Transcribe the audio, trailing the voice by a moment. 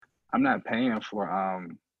I'm not paying for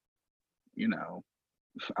you know,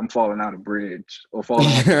 I'm falling out of bridge or falling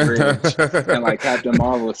off the bridge, and like Captain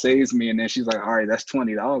Marvel saves me, and then she's like, "All right, that's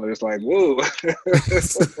 $20." Like, whoa.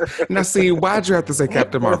 Now, see, why'd you have to say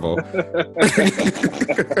Captain Marvel?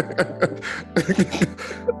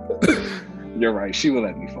 You're right. She will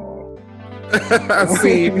let me fall.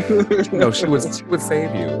 See, no, she would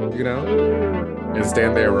save you, and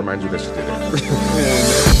stand there and remind you that she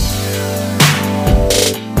did it.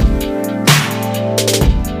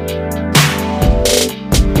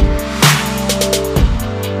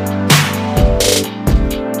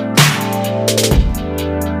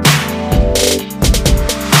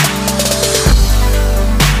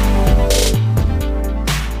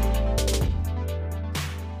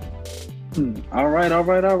 All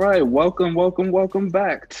right. Welcome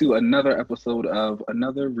back to another episode of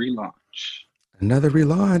Another Relaunch. Another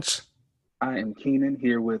relaunch. I am Keenan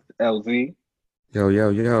here with LZ, Yo, yo,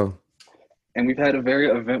 yo. and we've had a very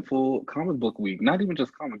eventful comic book week. Not even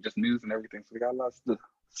just comic, just news and everything. So we got lots of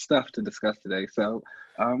stuff to discuss today. So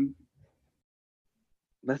um,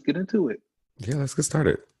 let's get into it. Yeah, let's get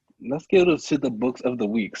started. Let's get to the books of the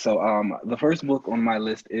week. So the first book on my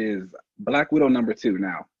list is Black Widow #2.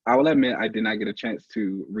 Now, I will admit I did not get a chance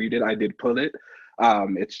to read it. I did pull it.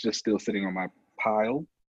 It's just still sitting on my pile.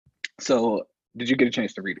 So, did you get a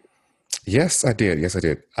chance to read it? Yes, I did. Yes, I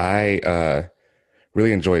did. I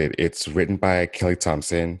really enjoyed it. It's written by Kelly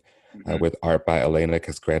Thompson, Hmm. with art by Elena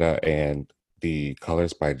Casgreta and the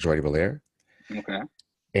colors by Jordi Belair. Okay.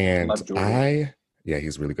 And Love Jordy. yeah,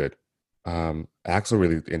 he's really good. I actually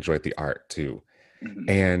really enjoyed the art too. Hmm.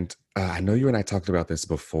 And I know you and I talked about this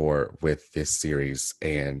before with this series,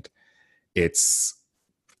 and it's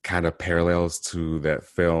kind of parallels to that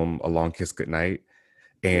film A Long Kiss Goodnight,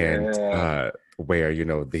 and Yeah. where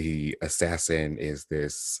the assassin is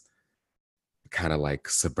this kind of like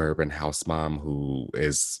suburban house mom who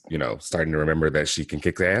is starting to remember that she can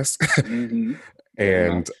kick ass. Hmm. Very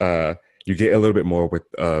And much. you get a little bit more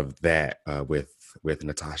of that with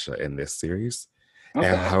Natasha in this series. And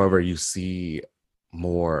Okay. however, you see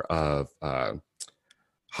more of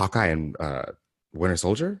Hawkeye and Winter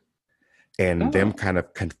Soldier, and them Oh. kind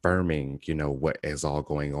of confirming, what is all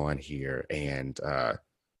going on here. And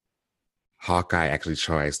Hawkeye actually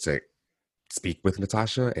tries to speak with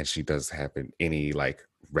Natasha, and she doesn't have any like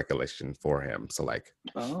recollection for him. So like,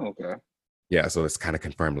 Oh. Okay. yeah, so it's kind of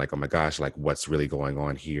confirmed, like, oh my gosh, like what's really going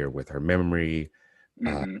on here with her memory.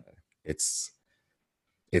 Uh, Hmm. it's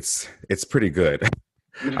it's pretty good.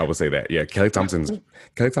 I would say that. Yeah, Kelly Thompson's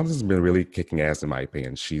been really kicking ass in my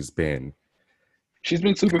opinion. She's been She's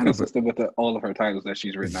been super kind of consistent with all of her titles that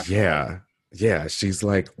she's written. I feel like. yeah. She's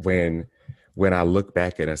like when I look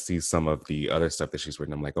back and I see some of the other stuff that she's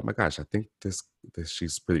written, I'm like, oh my gosh, I think this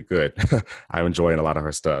she's pretty good. I'm enjoying a lot of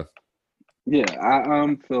her stuff. Yeah,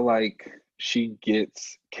 I feel like she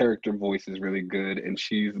gets character voices really good, and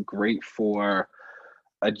she's great for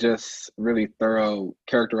a just really thorough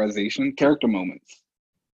characterization, character moments.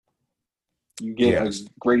 You get Yeah, a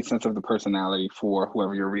great sense of the personality for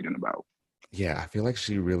whoever you're reading about. yeah. I feel like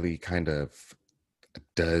she really kind of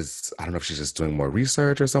does. I don't know if she's just doing more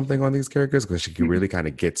research or something on these characters, because she Mhm. really kind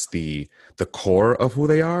of gets the core of who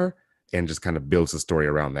they are and just kind of builds a story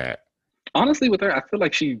around that. Honestly, with her, I feel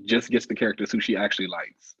like she just gets the characters who she actually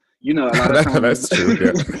likes. You know, a lot of times, That's true.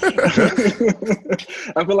 Yeah.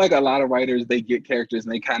 I feel like a lot of writers they get characters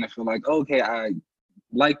and they kind of feel like, okay, I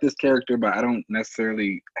like this character, but I don't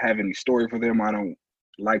necessarily have any story for them. I don't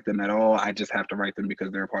like them at all. I just have to write them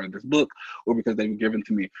because they're a part of this book or because they've been given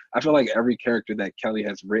to me. I feel like every character that Kelly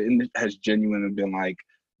has written has genuinely been like,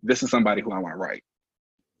 this is somebody who I want to write.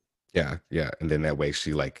 Yeah, yeah. And then that way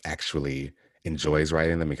she like actually enjoys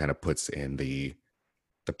writing them and kind of puts in the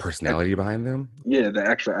personality behind them. Yeah, the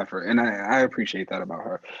extra effort, and I appreciate that about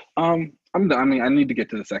her. I'm done. I mean, I need to get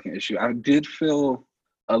to the second issue. I did feel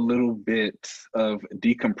a little bit of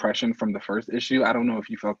decompression from the first issue. I don't know if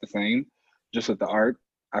you felt the same, just with the art.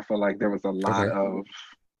 I felt like there was a lot Okay. of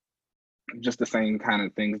just the same kind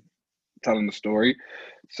of things telling the story.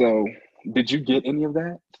 So, did you get any of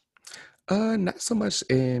that? Not so much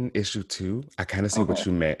in issue two. I kind of see Okay. what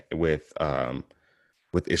you meant with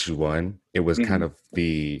issue one. It was kind Hmm. of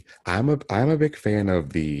I'm a big fan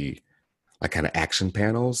of the like kind of action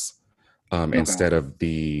panels, Okay. instead of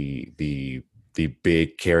the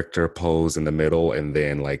big character pose in the middle and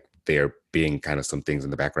then like there being kind of some things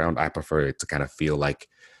in the background. I prefer it to kind of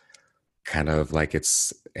like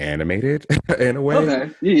it's animated in a way.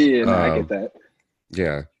 Okay. Yeah. No, I get Um, that.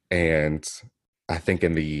 yeah, and I think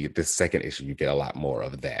in the second issue you get a lot more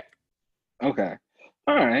of that. Okay.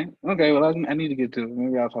 All right. Okay. Well, I need to get to it.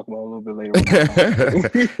 Maybe I'll talk about it a little bit later when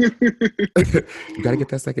I find You it. got to get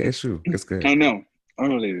that second issue. It's good. I know. I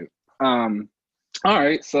really do. Um. All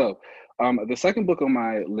right. So, the second book on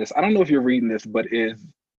my list. I don't know if you're reading this, but is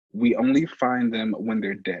 "We Only Find Them When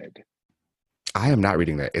They're Dead." I am not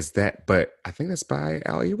reading that. Is that? But I think that's by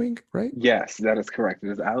Al Ewing, right? Yes, that is correct. It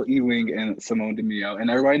is Al Ewing and Simone DeMeo, and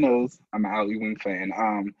everybody knows I'm an Al Ewing fan.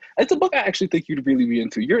 It's a book I actually think you'd really be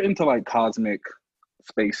into. You're into like cosmic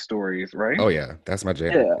space stories, right? Oh yeah, that's my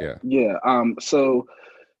jam. Yeah, Yeah. yeah. So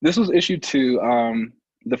this was issue two.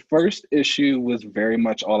 The first issue was very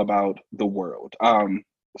much all about the world.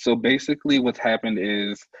 So basically, what's happened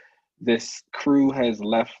is this crew has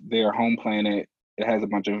left their home planet. It has a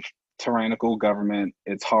bunch of tyrannical government.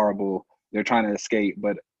 It's horrible. They're trying to escape,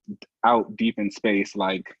 but out deep in space,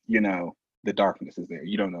 like, the darkness is there.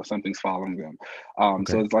 You don't know, something's following them. So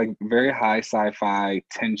Okay. it's like very high sci-fi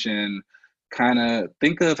tension. Kind of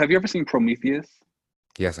think of, have you ever seen Prometheus?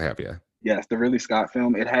 Yes, I have. Yeah. Yes, the Ridley Scott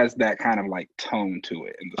film. It has that kind of like tone to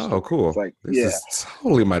it in the Oh, story. It's cool. like, This yeah, is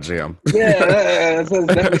totally my jam. yeah, so it's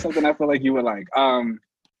definitely something I feel like you would like.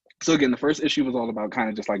 So again, the first issue was all about kind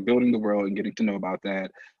of just like building the world and getting to know about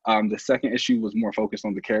that. The second issue was more focused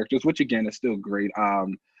on the characters, which again is still great.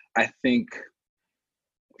 I think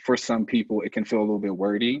for some people it can feel a little bit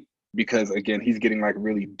wordy because again he's getting like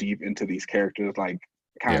really deep into these characters like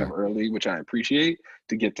kind of Yeah. early, which I appreciate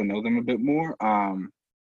to get to know them a bit more.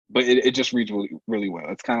 But it just reads really really well.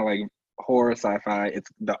 It's kind of like horror sci-fi.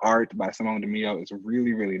 It's the art by Simone DeMeo is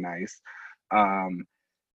really really nice. Um,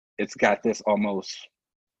 it's got this almost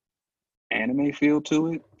anime feel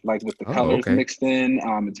to it, like with the Oh, colors okay. mixed in.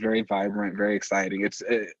 It's very vibrant, very exciting. It's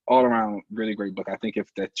all around really great book. I think if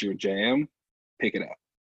that's your jam, pick it up.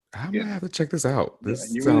 I'm You gonna know, have to check this out. yeah,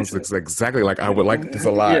 This you really sounds should. exactly like I Yeah, would like this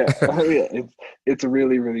a lot. yeah, oh yeah. It's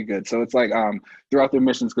really really good. So it's like throughout their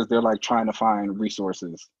missions because they're like trying to find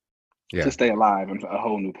resources to Yeah. stay alive on a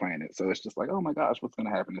whole new planet. So it's just like, oh my gosh, what's gonna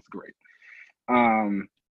happen? It's great. Um,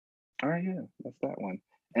 all right, yeah, that's that one.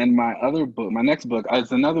 And my other book, my next book,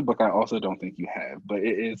 is another book I also don't think you have, but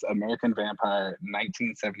it is American Vampire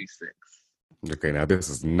 1976. Okay, now this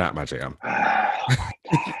is not my jam. Oh my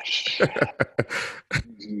gosh.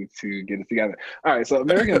 You need to get it together. All right, so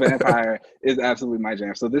American Vampire is absolutely my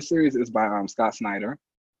jam. So this series is by Scott Snyder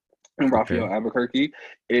and Raphael Okay. Albuquerque.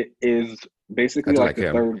 It is I basically do like like the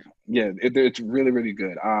him. third. Yeah, it's really really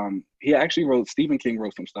good. He actually wrote Stephen King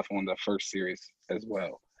wrote some stuff on the first series as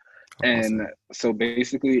well. Oh, And awesome. so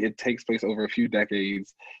basically, it takes place over a few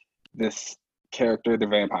decades. This character, the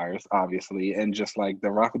vampires, obviously, and just like the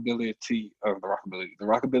rockabilly of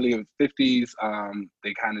the 50s.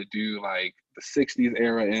 They kind of do like the 60s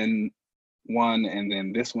era in one, and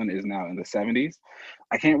then this one is now in the 70s.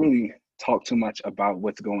 I can't really talk too much about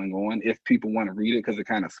what's going on if people want to read it because it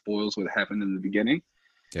kind of spoils what happened in the beginning.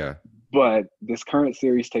 Yeah. But this current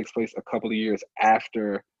series takes place a couple of years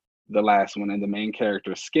after the last one, and the main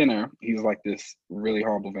character Skinner, he's like this really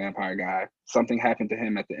horrible vampire guy. Something happened to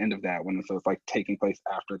him at the end of that one, and so it's like taking place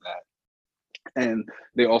after that. And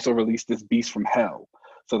they also released this beast from hell,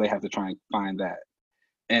 so they have to try and find that.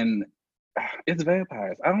 And it's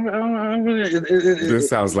vampires. I don't really. This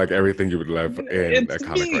sounds like everything you would love in It's a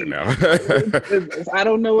comic right me. now. I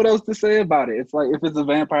don't know what else to say about it. It's like if it's a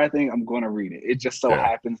vampire thing, I'm going to read it. It just so Yeah.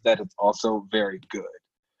 happens that it's also very good.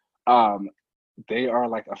 Um, they are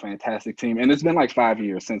like a fantastic team, and it's been like 5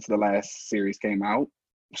 years since the last series came out,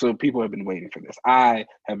 so people have been waiting for this. I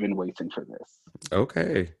have been waiting for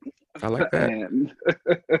Okay. I this, like that. and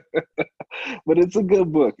but it's a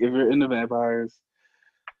good book. If you're into vampires,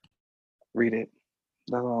 read it.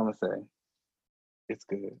 That's all I'm gonna say. It's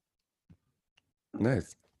good.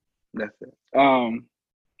 Nice. That's it.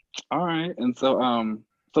 All right, and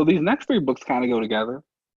so these next three books kind of go together.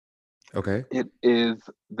 Okay. It is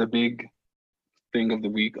the big thing of the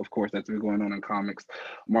week. Of course, that's been going on in comics.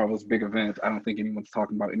 Marvel's big event. I don't think anyone's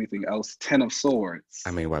talking about anything else. Ten of I Swords.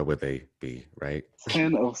 mean, why would they be, right?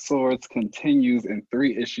 Ten of Swords continues in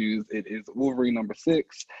 3 issues. It is Wolverine number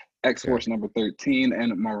 6, X Yeah. Force number 13,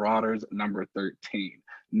 and Marauders number 13.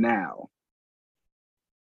 Now,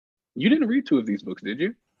 you didn't read two of these books, did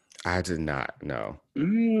you? I did not know.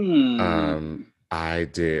 Mm. I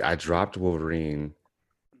did. I dropped Wolverine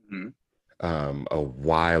Mhm. a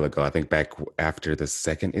while ago. I think back after the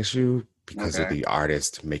second issue because of Okay. the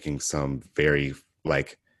artist making some very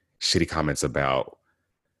like shitty comments about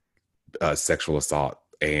sexual assault,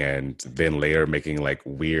 and then later making like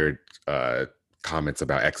weird comments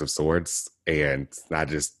about X of Swords, and I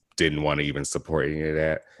just didn't want to even support any of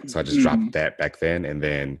that, so I just dropped Mhm. that back then. And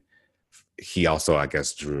then he also, I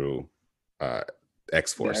guess, drew uh,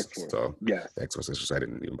 X The Force. X Force. So Yes. the X Force issues, I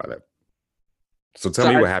didn't even buy that. So tell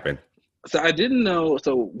So me I what happened. so I didn't know.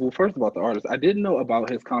 So well, first about the artist, I didn't know about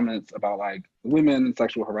his comments about like women and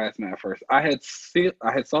sexual harassment at first. I had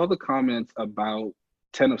saw the comments about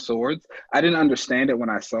Ten of Swords. I didn't understand it when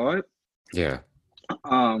I saw it. Yeah.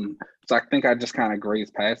 Um, so I think I just kind of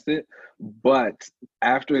grazed past it. But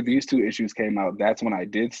after these two issues came out, that's when I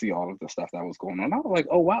did see all of the stuff that was going on. I was like,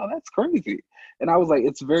 oh wow, that's crazy. And I was like,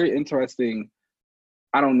 it's very interesting.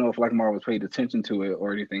 I don't know if like Marvel's paid attention to it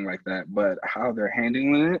or anything like that, but how they're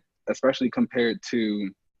handling it, especially compared to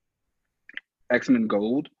X-Men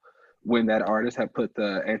Gold, when that artist had put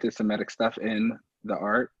the anti-Semitic stuff in the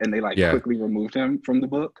art and they like Yeah. quickly removed him from the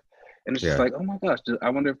book. And it's just Yeah. like, oh my gosh, I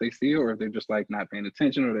wonder if they see it or if they're just like not paying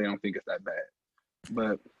attention or they don't think it's that bad.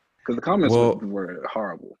 But because the comments Well, were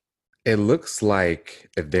horrible. it looks like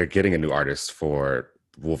they're getting a new artist for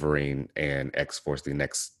Wolverine and X Force the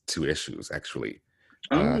next two issues. Actually,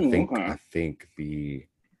 Oh, I okay. think the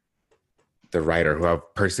writer who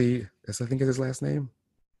Percy is, I think is his last name.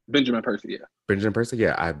 Benjamin Percy, yeah. Benjamin Percy.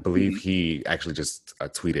 Yeah, I believe Hmm. he actually just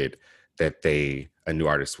tweeted that a new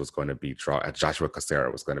artist was going to be Joshua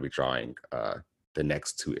Cassera was going to be drawing the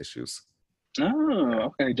next two issues.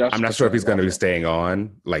 Oh, okay. Josh I'm not sure if Cassell, he's going to be gotcha. staying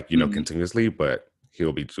on, like, Hmm. continuously, but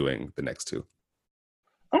he'll be doing the next two.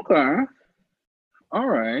 Okay. All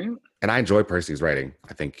right. And I enjoy Percy's writing.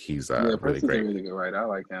 I think he's Yeah, really Percy's a great. really good writer. I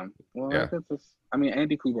like him. Well, I Yeah. guess it's. I mean,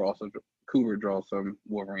 Andy Cooper also Cooper draws some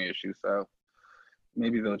Wolverine issues, so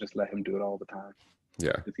maybe they'll just let him do it all the time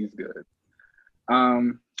Yeah. because he's good.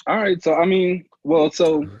 All right. So I mean, well,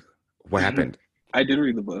 so What happened? I did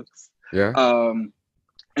read the books. Yeah. Um,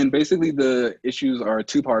 and basically the issues are a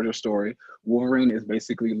two-parter story. Wolverine is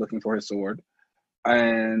basically looking for his sword,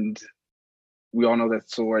 and we all know that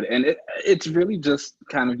sword. And it's really just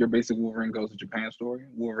kind of your basic Wolverine goes to Japan story,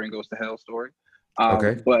 Wolverine goes to hell story.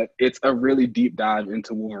 Okay. But it's a really deep dive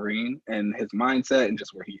into Wolverine and his mindset and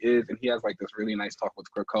just where he is. And he has like this really nice talk with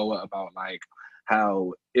Krakoa about like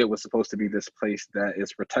how it was supposed to be this place that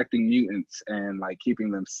is protecting mutants and like keeping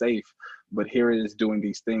them safe. But here it is doing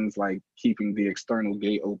these things like keeping the external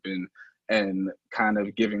gate open and kind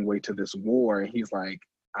of giving way to this war. And he's like,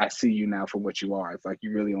 I see you now for what you are. It's like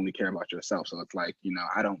you really only care about yourself. So it's like,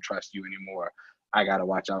 I don't trust you anymore. I gotta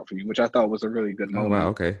watch out for you, which I thought was a really good Oh wow. moment.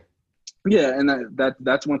 Okay. Yeah, and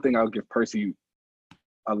that's one thing I'll give Percy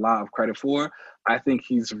a lot of credit for. I think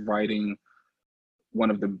he's writing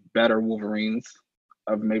one of the better Wolverines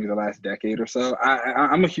of maybe the last decade or so.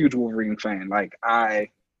 I'm a huge Wolverine fan. Like I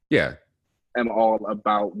Yeah. am all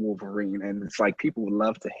about Wolverine, and it's like people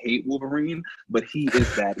love to hate Wolverine, but he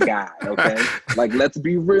is that guy. Okay, like let's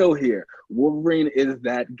be real here. Wolverine is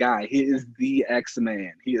that guy. He is the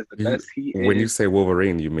X-Man. He is the best. He When you is. say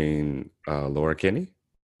Wolverine, you mean Laura Kinney?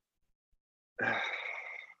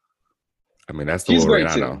 I mean, that's the She's Wolverine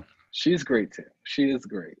great I too. know. She's great too. She is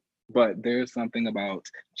great. But there's something about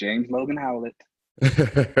James Logan Howlett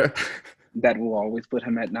that will always put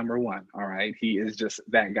him at number one. All right. He is just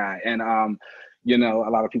that guy. And a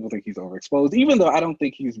lot of people think he's overexposed, even though I don't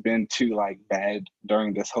think he's been too like bad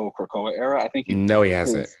during this whole Krakoa era. I think he's No, he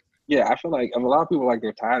hasn't. his yeah, I feel like a lot of people like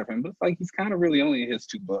they're tired of him, but it's like he's kind of really only in his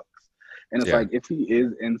two books. And it's Yeah. like if he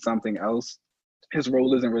is in something else, his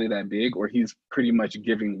role isn't really that big, or he's pretty much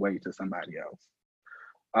giving way to somebody else.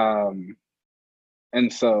 Um,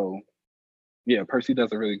 and so yeah, Percy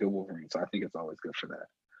does a really good Wolverine, so I think it's always good for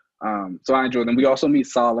that. So I enjoy them. We also meet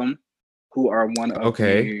Solemn, who are one of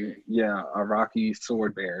Okay. the Iraqi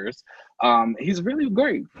sword bearers. He's really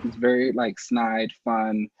great. He's very like snide,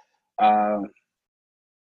 fun, uh,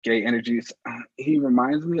 gay energies. He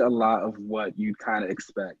reminds me a lot of what you'd kind of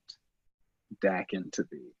expect Dakin to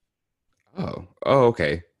be. Oh. Oh,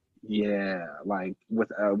 okay. Yeah, like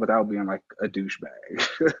without being like a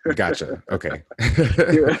douchebag. Gotcha. Okay.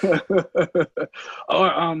 Yeah. Or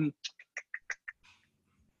I'm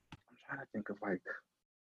trying to think of like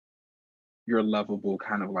your lovable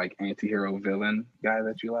kind of like anti-hero villain guy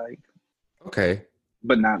that you like, Okay.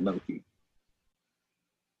 but not Loki.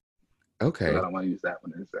 Because I Okay. don't want to use that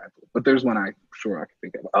one as an example. But there's one I sure I can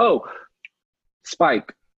think of. Oh,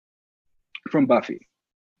 Spike from Buffy.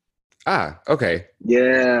 Ah, okay.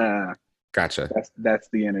 Yeah, Gotcha. that's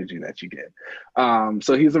the energy that you get.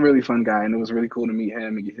 So he's a really fun guy, and it was really cool to meet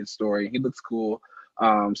him and get his story. He looks cool.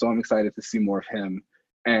 So I'm excited to see more of him,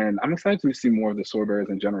 and I'm excited to see more of the Sword Bearers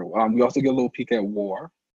in general. We also get a little peek at War.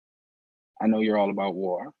 I know you're all about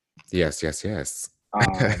War. Yes, yes, yes.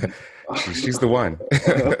 Um, She's the one.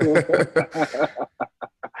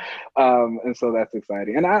 and so that's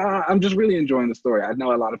exciting, and I'm just really enjoying the story. I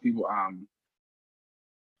know a lot of people.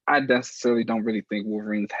 I necessarily don't really think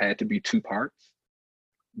Wolverines had to be two parts.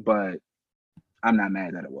 but I'm not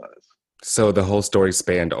mad that it was. So the whole story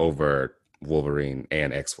spanned over Wolverine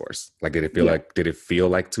and X Force. Like, Yeah. did it feel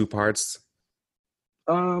like two parts?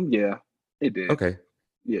 Yeah, it did. Okay.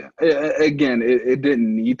 Yeah. Again, it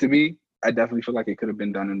didn't need to be. I definitely feel like it could have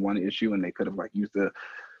been done in one issue and they could have like used the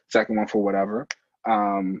second one for whatever.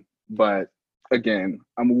 But again,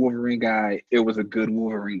 I'm a Wolverine guy. It was a good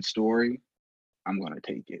Wolverine story. I'm gonna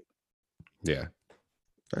take it. Yeah.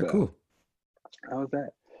 All right, So cool. how was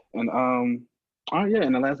that? And oh yeah,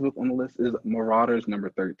 and the last book on the list is Marauders number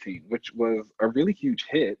 13, which was a really huge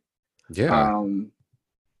hit. Yeah. Um,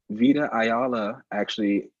 Vita Ayala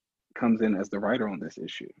actually comes in as the writer on this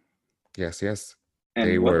issue. Yes, yes.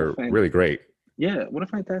 They And were really great. yeah, what a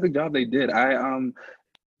fantastic job they did. I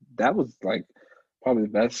that was like probably the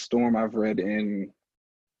best Storm I've read in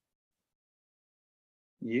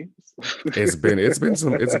years. It's been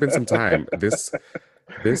some time.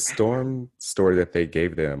 This Storm story that they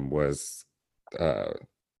gave them was uh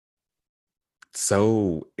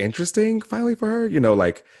so interesting finally for her.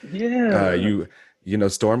 Like Yeah.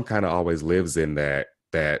 Storm kind of always lives in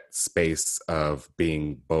that space of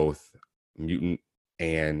being both mutant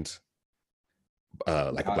and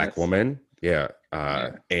like a black Goddess. woman. Yeah.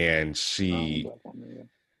 Yeah. And Black woman,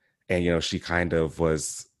 yeah. she kind of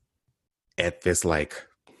was at this like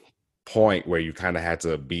point where you kind of had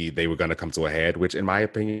to be they were going to come to a head, which in my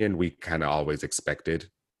opinion we kind of always expected,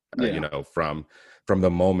 Yeah. from the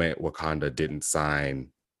moment Wakanda didn't sign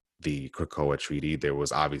the Krakoa Treaty. There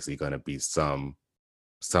was obviously going to be some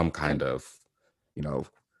kind of you know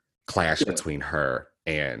clash Yeah. between her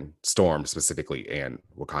and Storm specifically and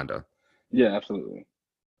Wakanda. Yeah, absolutely.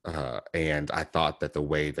 And I thought that the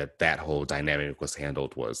way that whole dynamic was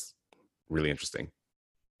handled was really interesting.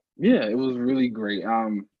 Yeah, it was really great.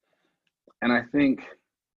 And I think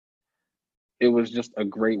it was just a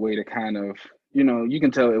great way to kind of, you can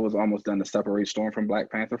tell it was almost done to separate Storm from Black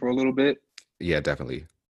Panther for a little bit. Yeah, definitely.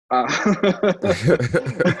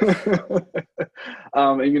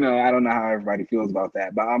 Uh, and I don't know how everybody feels about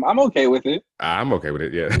that, but I'm okay with it. I'm okay with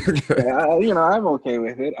it. Yeah. Yeah, I'm okay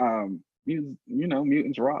with it.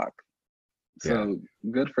 Mutants rock. Yeah. So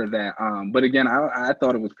good for that. But again, I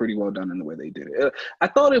thought it was pretty well done in the way they did it. I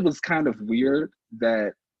thought it was kind of weird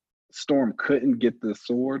that Storm couldn't get the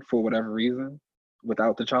sword for whatever reason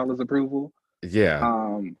without T'Challa's approval.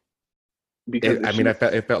 Yeah. Because if she,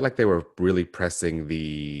 It felt like they were really pressing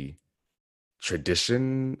the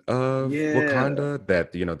tradition of yeah, Wakanda,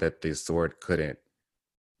 that that the sword couldn't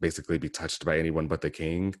basically be touched by anyone but the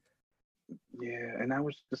king. yeah, and that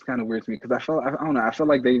was just kind of weird to me because I don't know, I feel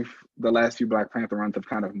like the last few Black Panther runs have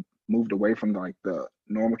kind of moved away from like the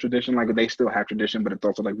normal tradition. Like they still have tradition, but it's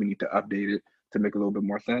also like we need to update it to make a little bit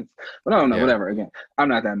more sense. But I don't know, Yeah. whatever. Again, I'm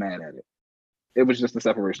not that mad at it. It was just a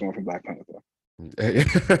separation from Black Panther.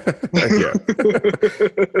 Yeah.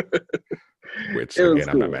 Which It was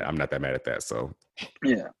again, cool. I'm not that mad at that. So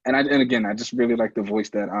Yeah, and again, I just really like the voice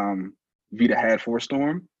that Vita had for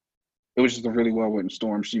Storm. It was just a really well written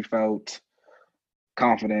Storm. She felt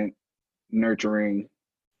confident, nurturing,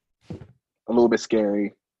 a little bit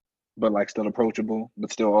scary, but like still approachable,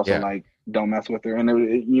 but still also yeah. like don't mess with her. And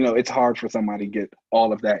it's hard for somebody to get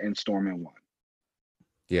all of that in Storm in one.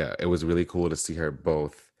 Yeah. It was really cool to see her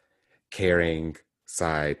both carrying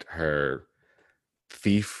side her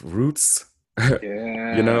thief roots, you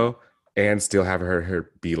Yeah, know, and still have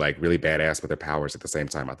her be like really badass with her powers at the same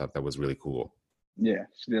time. I thought that was really cool. yeah,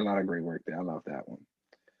 she did a lot of great work there. I love that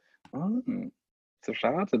one. So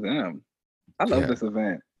shout out to them. I love Yeah. this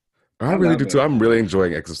event. I I really love do too. it. I'm really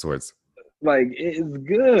enjoying X of Swords. Like it's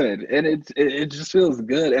good, and it just feels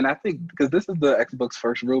good. And I think because this is the Xbox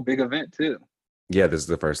first real big event too, Yeah, this is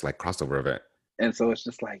the first like crossover event. and so it's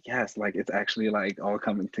just like yes, like it's actually like all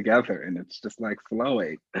coming together, and it's just like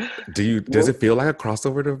flowing. Does Well, it feel like a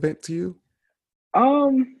crossover event to you?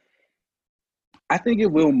 um, I think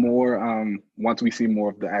it will more once we see more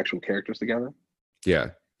of the actual characters together. Yeah.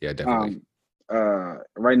 Yeah, definitely. Um,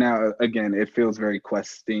 right now, again, it feels very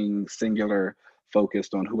questing, singular,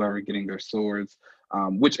 focused on whoever getting their swords.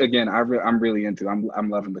 Which again, I'm really into. I'm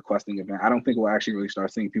loving the questing event. I don't think we'll actually really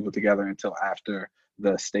start seeing people together until after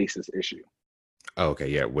the stasis issue. Oh, okay,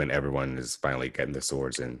 yeah, when everyone is finally getting the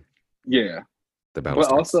swords and Yeah, the battle but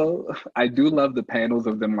starts. also I do love the panels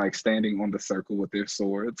of them like standing on the circle with their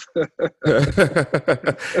swords.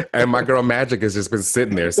 And my girl Magic has just been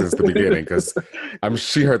sitting there since the beginning because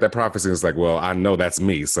she heard that prophecy and was like, well, I know that's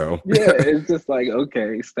me, so Yeah, it's just like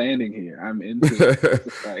okay, standing here. I'm into it. It's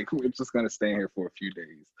just like we're just gonna stay here for a few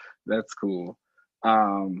days. That's cool.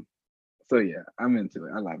 Um, so yeah, I'm into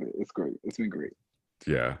it. I love it. It's great. It's been great.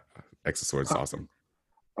 Yeah, X of Swords is awesome.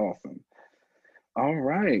 Awesome. All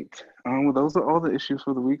right. Well, those are all the issues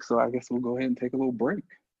for the week. So I guess we'll go ahead and take a little break.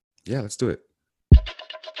 Yeah, let's do it.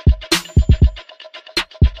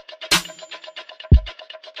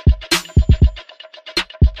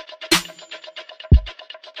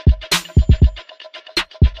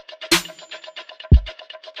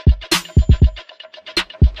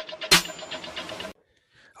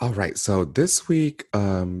 All right. So this week,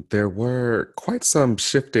 there were quite some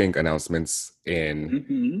shifting announcements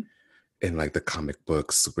Hmm. in like the comic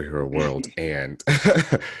book superhero world, and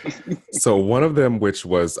so one of them, which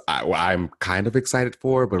was I'm kind of excited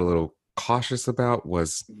for, but a little cautious about,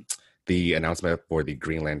 was the announcement for the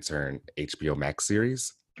Green Lantern HBO Max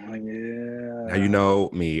series. Oh Now you yeah. know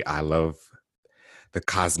me; I love the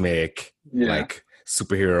cosmic, Yeah. like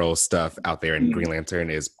superhero stuff out there, and Mhm. Green Lantern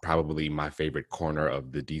is probably my favorite corner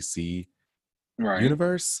of the DC Right.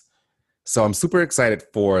 universe. So I'm super excited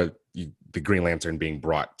for the Green Lantern being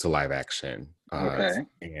brought to live action Okay.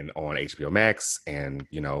 and on HBO Max, and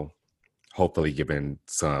hopefully given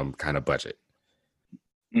some kind of budget.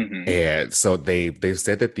 Hmm. And so they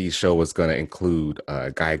said that the show was going to include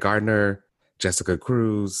Guy Gardner, Jessica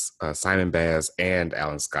Cruz, Simon Baz, and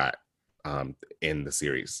Alan Scott in the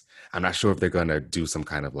series. I'm not sure if they're going to do some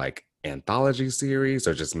kind of like anthology series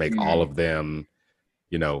or just make all Mm. of them,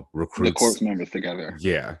 The recruits. corpse members together.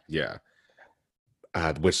 Yeah, yeah.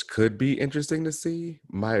 Which could be interesting to see.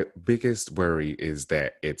 My biggest worry is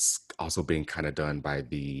that it's also being kind of done by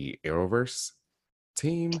the Arrowverse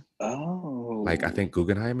team. Like I Oh. think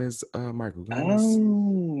Guggenheim is Mark Guggenheim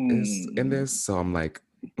is in Oh. this, so I'm like,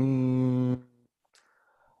 mm,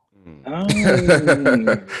 Oh.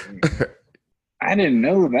 mm. I didn't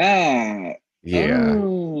know that. Yeah,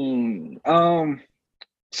 Oh.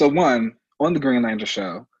 So one on the Green Lantern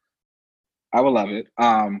show, I would love it.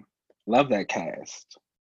 Love that cast.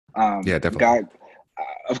 yeah, definitely. Guy.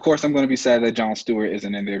 Of course, I'm going to be sad that Jon Stewart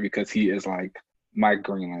isn't in there because he is like my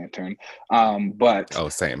Green Lantern. But Oh,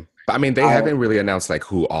 same. But I mean, they I haven't really announced like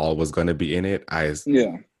who all was going to be in it.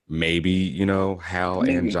 yeah, Maybe Hal and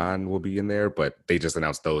maybe. John will be in there, but they just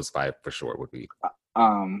announced those five for sure would be.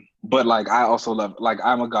 But like I also love like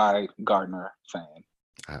I'm a Guy Gardner fan.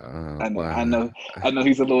 Uh, I uh, know, I know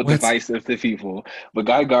he's a little what? divisive to people, but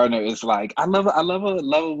Guy Gardner is like I love a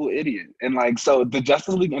lovable idiot, and like so the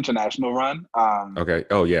Justice League International run, Okay.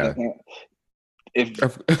 Oh yeah. the, if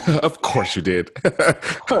Of, of course you did.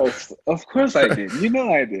 of course I did, you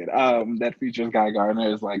know I did. That features Guy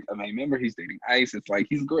Gardner is like a main member. He's dating Ice. It's like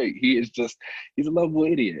he's great. He is just he's a lovable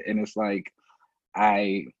idiot, and it's like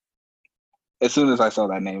I as soon as I saw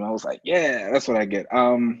that name, I was like, yeah, that's what I get.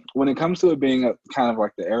 When it comes to it being a kind of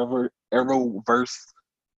like the Arrowverse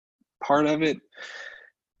part of it,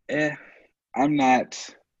 eh, I'm not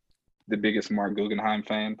the biggest Mark Guggenheim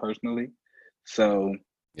fan personally. So,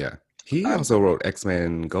 Yeah. He I, also wrote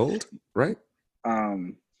X-Men Gold, right?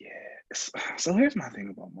 yeah. So here's my thing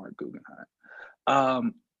about Mark Guggenheim.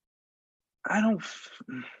 Um, I don't.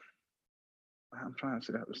 I'm trying to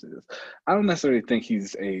see how to say this. I don't necessarily think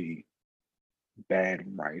he's a bad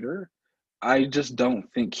writer. I just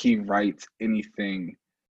don't think he writes anything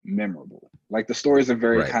memorable. Like the stories are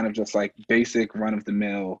very Right. kind of just like basic run of the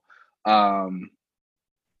mill um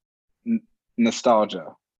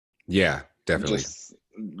nostalgia. Yeah, definitely. Just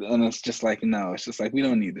and it's just like no, it's just like we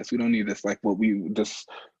don't need this. We don't need this like what we this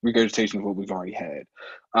regurgitation of what we've already had.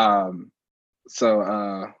 Um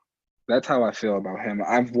so that's how I feel about him.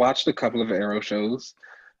 I've watched a couple of Arrow shows.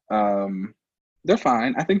 Um they're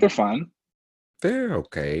fine. I think they're fun. They're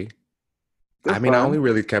okay. They're I mean, I only fun.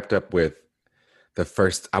 really kept up with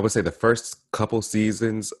I would say the first couple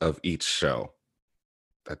seasons of each show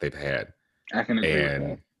that they've had. I can agree with that.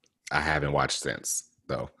 And I haven't watched since,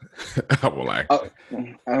 though. I will lie. Oh,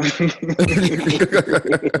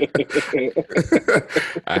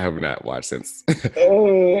 I have not watched since.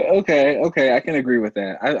 okay, okay, I can agree with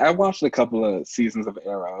that. I watched a couple of seasons of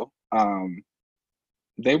Arrow.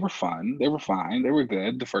 They were fun. They were fine. They were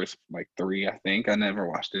good. The first like three, I think. I never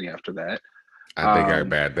watched any after that. They got Um,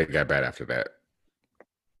 bad. They got bad after that.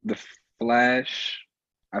 The Flash.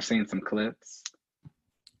 I've seen some clips.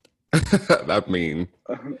 I mean,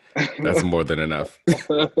 that's more than enough.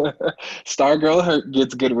 Stargirl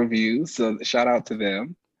gets good reviews, so shout out to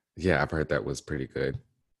them. Yeah, I've heard that was pretty good.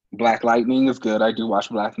 Black Lightning is good. I do watch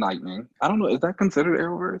Black Lightning. I don't know, is that considered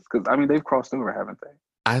Arrowverse? Because I mean, they've crossed over, haven't they?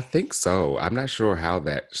 I think so. I'm not sure how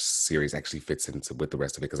that series actually fits into with the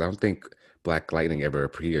rest of it because I don't think Black Lightning ever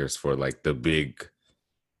appears for like the big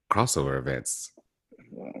crossover events.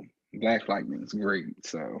 Well, Black Lightning's great.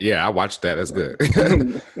 So Yeah, I watched that. That's good.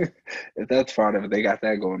 if that's part of it, they got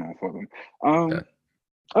that going on for them. Yeah.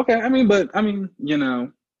 Okay. I mean, but I mean, you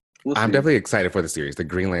know, We'll I'm see. definitely excited for the series. The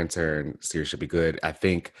Green Lantern series should be good. I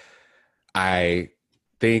think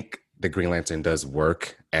the Green Lantern does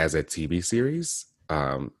work as a TV series.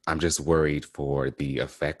 I'm just worried for the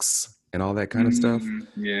effects and all that kind of stuff.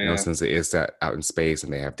 Yeah, Since it is set out in space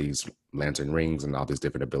and they have these lantern rings and all these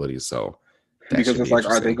different abilities, so that because should it's be like,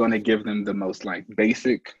 are they interesting. going to give them the most like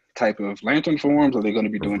basic type of lantern forms? Are they going to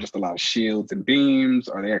be doing just a lot of shields and beams?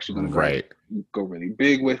 Are they actually going to Right, go really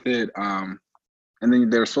big with it? And then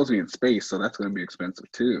they're supposed to be in space, so that's going to be expensive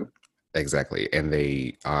too. exactly. And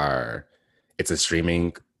it's a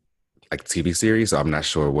streaming like TV series, so I'm not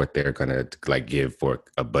sure what they're gonna like give for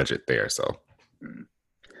a budget there. So Mm,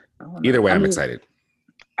 I don't either know. way, I I'm mean, excited.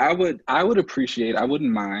 I would appreciate. I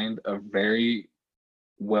wouldn't mind a very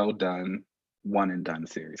well done one and done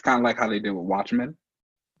series, kind of like how they did with Watchmen.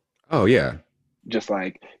 Oh yeah, Just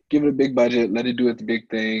like give it a big budget, let it do its big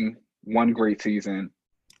thing, one great season,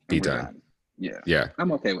 be and we're done. done. Yeah, Yeah.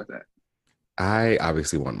 I'm okay with that. I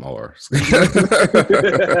obviously want more.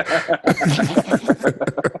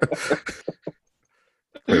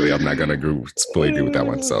 Clearly, I'm not gonna fully agree with that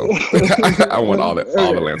one. So I want all the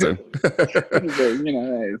lantern.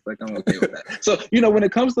 It's like I'm okay with that. So, when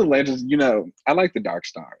it comes to legends, I like the Dark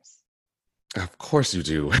Stars. Of course you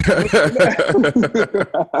do.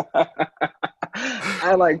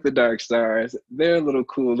 I like the Dark Stars. They're a little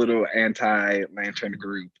cool little anti-lantern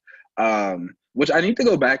group. Which I need to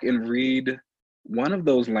go back and read one of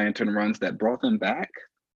those lantern runs that brought them back.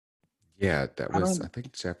 Yeah, that I was. don't I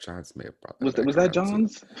think Jeff Johns may have brought that was back that around too.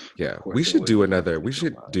 John's? Of Yeah, we course it should was. do another. We It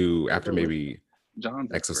should was. do after It was. maybe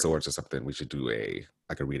John's is X of great. Swords or something. We should do a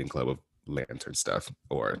reading club of lantern stuff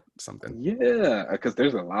or something. Yeah, because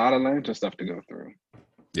there's a lot of lantern stuff to go through.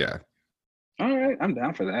 Yeah. All right, I'm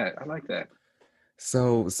down for that. I like that.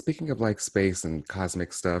 So speaking of like space and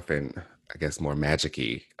cosmic stuff and I guess more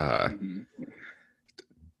magic-y, Hmm.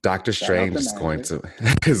 Doctor Shout out Strange to is going Magic.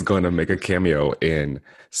 to is going to make a cameo in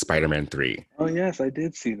Spider-Man 3. Oh yes, I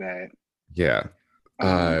did see that. Yeah.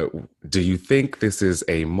 Um, Do you think this is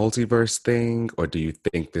a multiverse thing or do you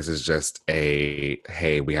think this is just a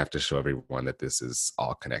hey, we have to show everyone that this is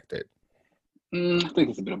all connected? I think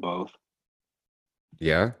it's a bit of both.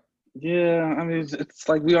 Yeah? Yeah, I mean, it's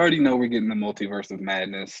like we already know we're getting the multiverse of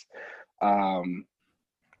madness, um,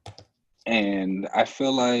 and I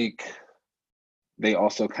feel like they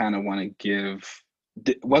also kind of want to give.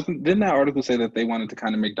 Didn't that article say that they wanted to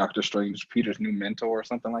kind of make Doctor Strange Peter's new mentor or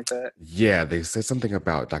something like that? Yeah, they said something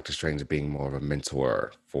about Doctor Strange being more of a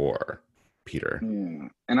mentor for Peter. Yeah,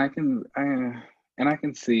 and I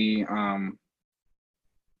can see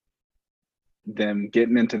them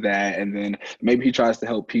getting into that, and then maybe he tries to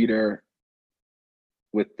help Peter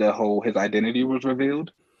with the whole his identity was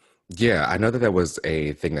revealed. Yeah, I know that that was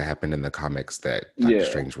a thing that happened in the comics that Doctor Yeah,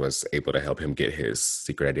 Strange was able to help him get his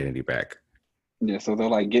secret identity back. yeah. So they'll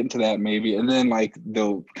like get into that maybe, and then like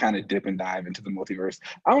they'll kind of dip and dive into the multiverse.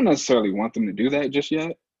 I don't necessarily want them to do that just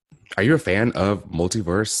yet. Are you a fan of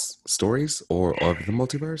multiverse stories or of the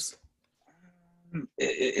multiverse?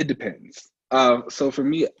 It depends. So for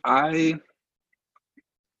me, I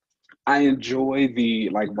enjoy the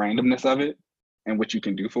like randomness of it and what you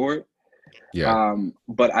can do for it. Yeah.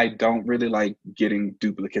 But I don't really like getting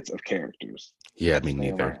duplicates of characters Yeah, that me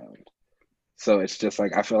stay neither. around. So it's just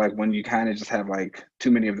like I feel like when you kind of just have like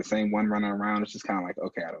too many of the same one running around, it's just kind of like,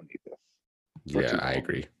 okay, I don't need this for Yeah, too I long.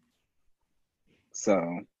 agree.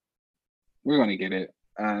 So we're gonna get it.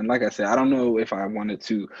 And like I said, I don't know if I wanted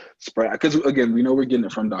to spread because again, we know we're getting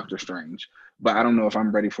it from Doctor Strange, but I don't know if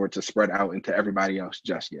I'm ready for it to spread out into everybody else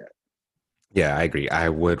just yet. Yeah, I agree. I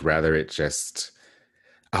would rather it just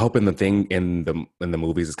I hope in the thing in the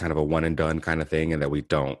movies is kind of a one and done kind of thing and that we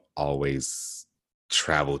don't always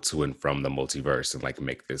travel to and from the multiverse and like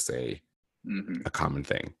make this Hmm. a common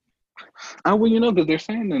thing. Well, because they're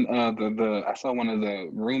saying that the I saw one of the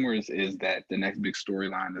rumors is that the next big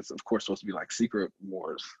storyline is of course supposed to be like Secret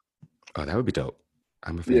Wars. Oh, that would be dope.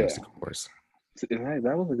 I'm a fan of Yeah, Secret Wars. hey,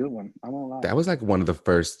 that was a good one. I won't lie. That was like one of the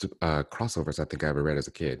first crossovers I think I ever read as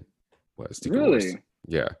a kid was Secret Wars. Really?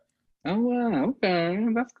 Yeah, Oh wow, okay,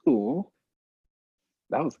 that's cool.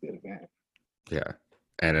 That was good, man. yeah.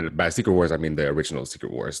 And by Secret Wars, I mean the original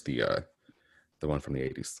Secret Wars, the one from the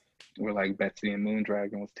 80s. Where like Betsy and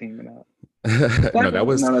Moondragon was teaming up. No, that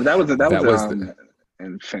was No, that was that was the,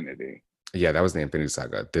 Infinity. yeah, that was the Infinity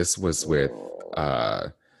Saga. This was with Oh, uh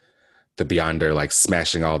the Beyonder like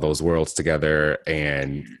smashing all those worlds together,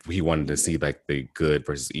 and he wanted to yeah, see like the good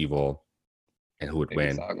versus evil and who would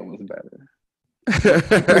Infinity win. Saga was better.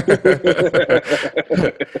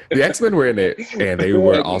 The X-Men were in it, and they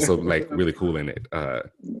were also like really cool in it.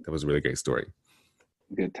 That was a really great story.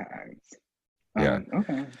 Good times. Yeah.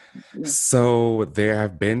 Okay. Yeah. So there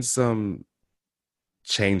have been some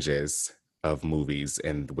changes of movies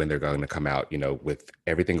and when they're going to come out. With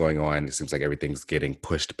everything going on, it seems like everything's getting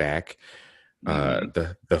pushed back. Hmm.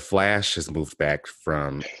 The Flash has moved back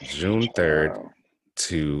from June 3rd Wow.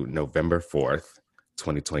 to November 4th,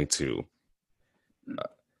 2022.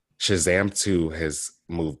 Shazam 2 has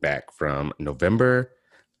moved back from November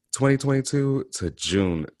 2022 to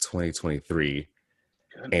June 2023.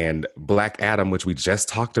 Goodness. And Black Adam, which we just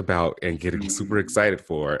talked about and getting super Mhm. excited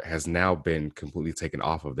for, has now been completely taken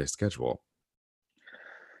off of their schedule.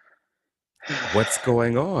 What's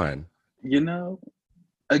going on? You know,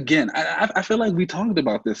 again, I feel like we talked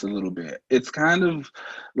about this a little bit. It's kind of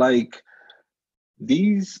like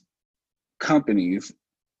these companies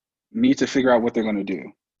need to figure out what they're going to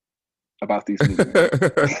do about these movies.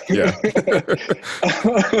 Yeah.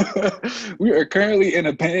 We are currently in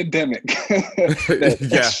a pandemic that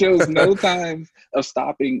Yeah. shows no signs of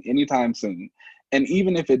stopping anytime soon. And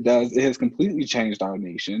even if it does, it has completely changed our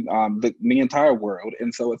nation, the entire world.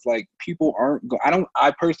 And so it's like people aren't.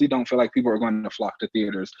 I personally don't feel like people are going to flock to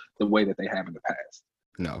theaters the way that they have in the past.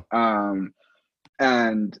 No. Um,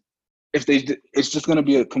 and if they, it's just going to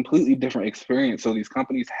be a completely different experience. So these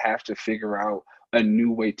companies have to figure out a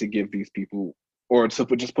new way to give these people, or to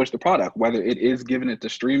just push the product, whether it is giving it to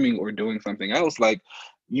streaming or doing something else. Like,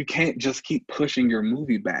 you can't just keep pushing your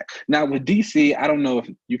movie back. Now with DC, I don't know if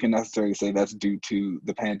you can necessarily say that's due to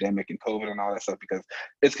the pandemic and COVID and all that stuff, because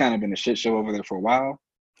it's kind of been a shit show over there for a while.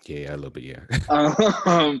 Yeah, a little bit, yeah.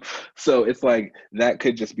 Um, so it's like that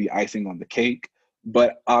could just be icing on the cake,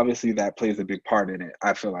 but obviously that plays a big part in it.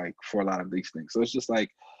 I feel like for a lot of these things, so it's just like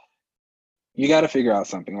you got to figure out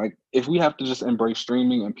something. Like if we have to just embrace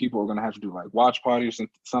streaming and people are going to have to do like watch parties and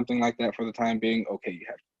something like that for the time being, okay, you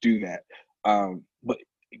have to do that. But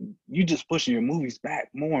you just pushing your movies back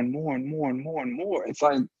more and more and more and more and more. It's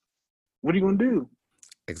like, what are you going to do at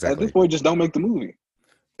this Exactly. point? Just don't make the movie.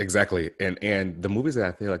 Exactly. And the movies that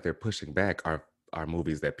I feel like they're pushing back are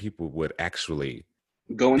movies that people would actually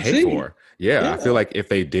Go and pay see. for. Yeah, I feel Yeah. like if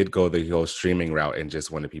they did go the whole streaming route and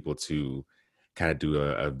just wanted people to kind of do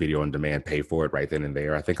a video on demand, pay for it right then and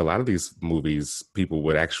there, I think a lot of these movies people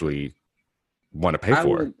would actually want to pay I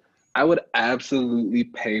for. would I would absolutely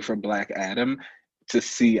pay for Black Adam to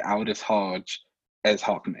see Aldous Hodge as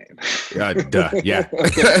Hawkman. Duh, yeah.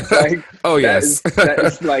 Like Oh yes. that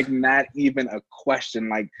is like not even a question.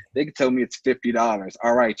 Like they could tell me it's $50.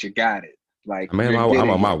 All right, you got it. Like Man, you're I'm on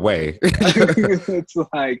getting my it. way. It's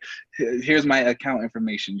like here's my account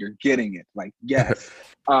information. You're getting it. Like yes.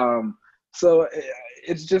 Um, so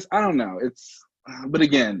it's just I don't know. It's but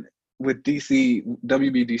again with DC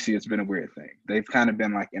WBDC, it's been a weird thing. They've kind of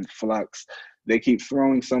been like in flux. They keep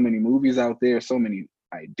throwing so many movies out there, so many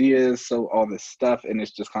ideas, so all this stuff, and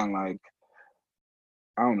it's just kind of like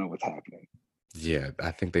I don't know what's happening. Yeah,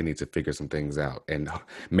 I think they need to figure some things out. And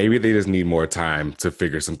maybe they just need more time to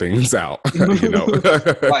figure some things out, you know.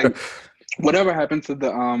 Like whatever happened to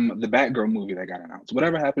the Batgirl movie that got announced?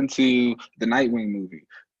 Whatever happened to the Nightwing movie?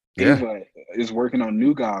 Yeah, Ava is working on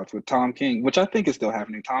New Gods with Tom King, which I think is still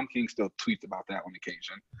happening. Tom King still tweets about that on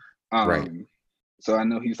occasion. right. Um, so I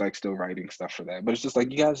know he's like still writing stuff for that. But it's just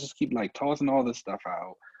like you guys just keep like tossing all this stuff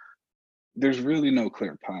out. There's really no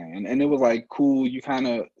clear plan. And it was like cool, you kind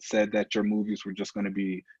of said that your movies were just gonna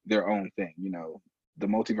be their own thing, you know. The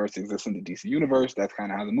multiverse exists in the DC universe. That's kind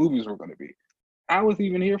of how the movies were going to be. I was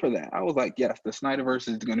even here for that. I was like, yes, the Snyderverse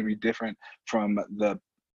is going to be different from the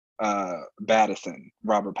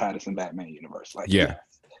Robert Pattinson Batman universe. Like, Yeah. yes,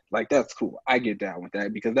 like that's cool. I get down with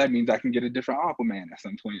that because that means I can get a different Aquaman at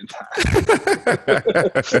some point in time.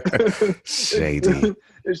 Shady.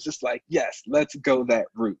 It's just like, yes, let's go that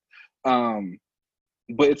route. Um,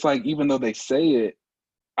 but it's like, even though they say it,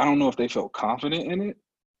 I don't know if they feel confident in it.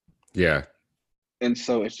 Yeah. And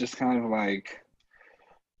so it's just kind of like,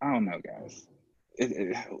 I don't know, guys.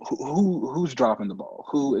 Who's dropping the ball?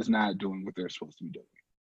 Who is not doing what they're supposed to be doing?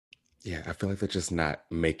 Yeah, I feel like they're just not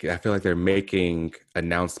making, I feel like they're making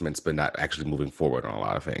announcements, but not actually moving forward on a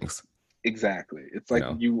lot of things, Exactly. It's you like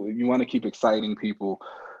know? you want to keep exciting people,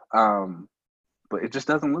 um, but it just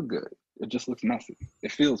doesn't look good. It just looks messy.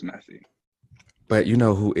 It feels messy. But you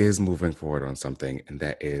know who is moving forward on something, and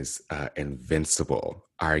that is Invincible.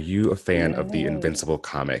 Are you a fan of the Yeah. Invincible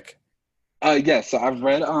comic? Yeah. So I've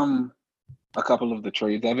read a couple of the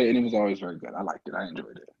trades of it, and it was always very good. I liked it. I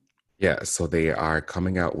enjoyed it. Yeah, so they are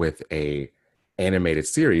coming out with a animated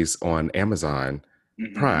series on Amazon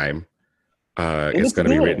Hmm. Prime. It It's looks going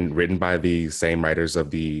to be good. written by the same writers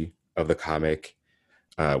of the comic,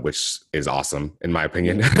 which is awesome in my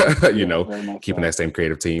opinion. Yeah. you Yeah. know, Very much keeping that so. same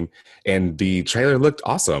creative team. And the trailer looked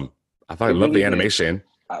awesome. I thought I It loved really the did. animation.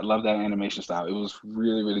 I love that animation style. It was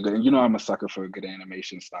really, really good. And you know, I'm a sucker for a good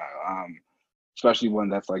animation style. Especially one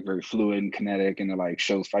that's like very fluid and kinetic and it like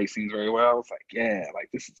shows fight scenes very well. It's like, yeah, like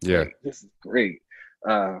this is Yeah. great. This is great.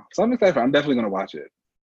 So I'm excited for it. I'm definitely gonna watch it.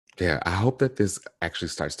 Yeah. I hope that this actually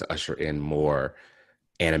starts to usher in more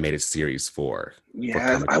animated series for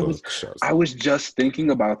Yes, comic book shows. I was just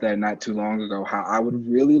thinking about that not too long ago, how I would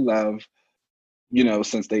really love, you know,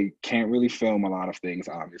 since they can't really film a lot of things,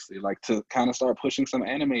 obviously, like to kind of start pushing some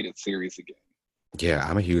animated series again. Yeah,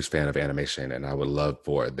 I'm a huge fan of animation, and I would love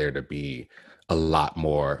for there to be a lot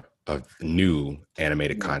more of new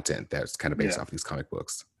animated Yeah, content that's kind of based yeah. off these comic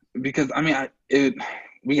books. Because I mean, it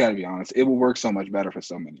we got to be honest, it will work so much better for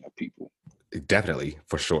so many people. Definitely,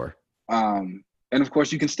 for sure. Um, and of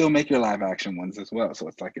course, you can still make your live action ones as well. So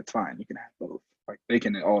it's like it's fine. You can have both. Like they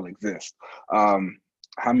can all exist. Um,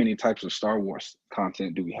 how many types of Star Wars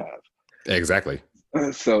content do we have? Exactly.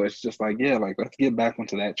 So it's just like, yeah, like let's get back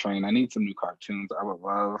onto that train. I need some new cartoons. I would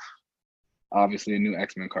love, obviously, a new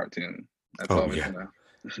X-Men cartoon. That's Oh always yeah, gonna.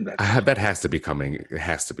 That's that has to be coming. It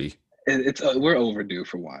has to be. it's we're overdue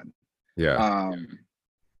for one. Yeah. Um,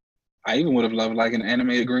 I even would have loved like an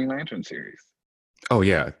animated Green Lantern series. Oh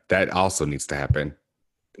yeah, that also needs to happen.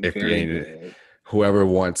 If Very you, good. whoever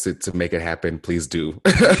wants it to make it happen, please do,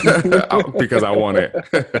 because I want it.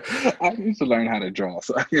 I need to learn how to draw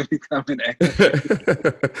so I can become an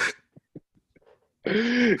animator.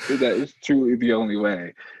 That is truly the only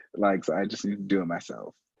way. Like, so I just need to do it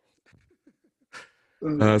myself.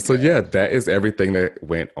 Oh, So yeah, gosh. that is everything that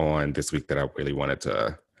went on this week that I really wanted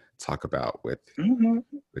to talk about Mhm.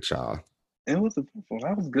 with y'all. It was a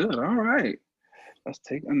that was good. All right. Let's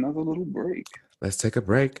take another little break. Let's take a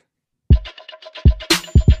break.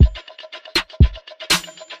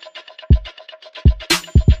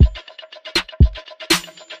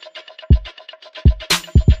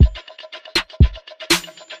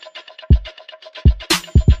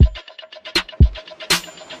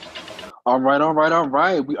 All right, all right, all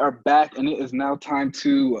right. We are back, and it is now time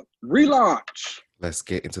to relaunch. Let's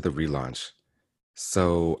get into the relaunch.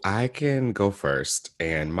 So I can go first.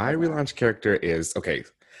 And my Okay. relaunch character is okay.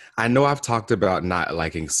 I know I've talked about not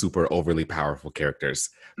liking super overly powerful characters,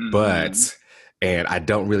 Mm-hmm. but and I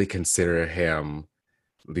don't really consider him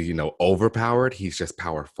overpowered. He's just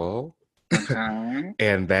powerful. Okay.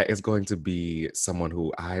 And that is going to be someone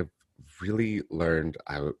who I've really learned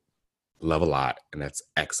I love a lot, and that's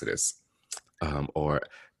Exodus, or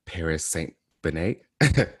Paris Saint Benet.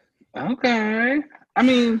 Okay. I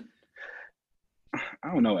mean,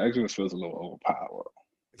 I don't know. Exodus feels a little overpowered.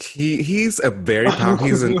 He's a very powerful.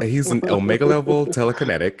 He's an Omega level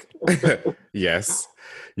telekinetic. Yes,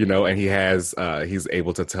 and he's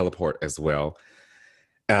able to teleport as well.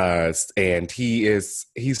 And he's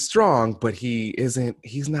strong, but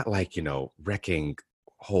he's not like wrecking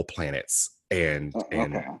whole planets and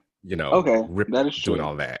Okay. Okay. rip That is doing true.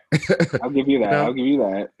 all that. I'll give you you that. I'll know give you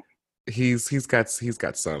that. he's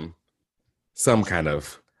got some kind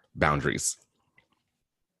of boundaries.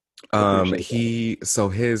 I appreciate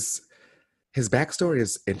that. His backstory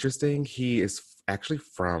is interesting. He is actually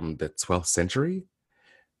from the 12th century.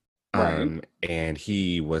 Right. And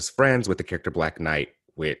he was friends with the character Black Knight,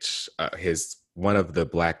 which his one of the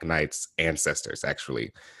Black Knight's ancestors,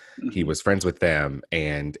 actually. He Hmm. was friends with them,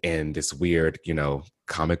 and in this weird,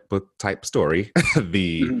 comic book type story,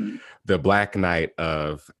 the Hmm. the Black Knight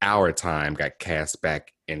of our time got cast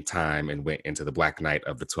back in time and went into the Black Knight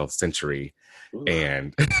of the 12th century,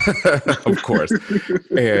 and of course,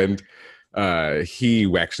 and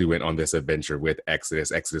he actually went on this adventure with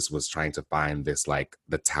Exodus. Exodus was trying to find this like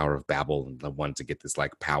the Tower of Babel and the one to get this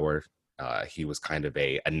like power. He was kind of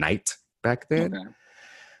a knight back then. Okay.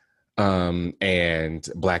 And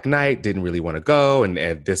Black Knight didn't really want to go, and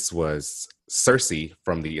this was Cersei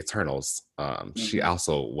from the Eternals. She Hmm.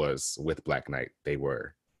 also was with Black Knight. They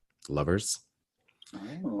were lovers,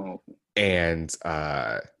 Oh. and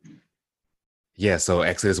yeah, so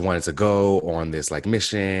Exodus wanted to go on this like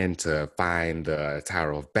mission to find the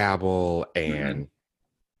Tower of Babel, Hmm. and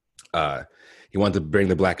he wanted to bring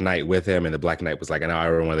the Black Knight with him, and the Black Knight was like, "No, I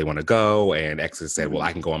don't really want to go." And Exodus said, "Well, Hmm.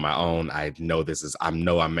 I can go on my own.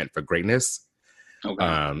 I'm meant for greatness."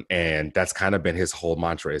 Okay. And that's kind of been his whole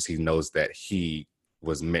mantra is he knows that he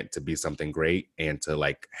was meant to be something great and to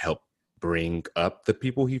like help bring up the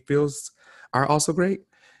people he feels are also great,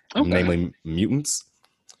 Okay. namely mutants.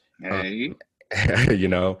 Um, Hey. you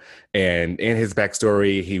know, and in his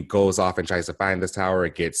backstory, he goes off and tries to find this tower.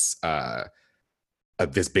 It gets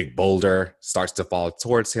this big boulder starts to fall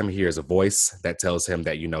towards him. He hears a voice that tells him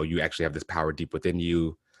that you actually have this power deep within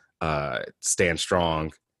you. Stand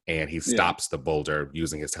strong. and he Yeah. stops the boulder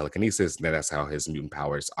using his telekinesis. And then that's how his mutant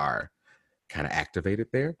powers are kind of activated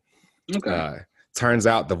there. Okay. Turns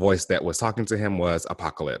out the voice that was talking to him was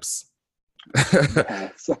Apocalypse.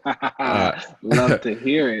 Yes. uh, Love to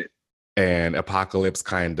hear it. and Apocalypse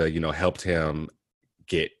kind of, helped him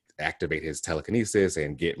activate his telekinesis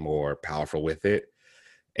and get more powerful with it.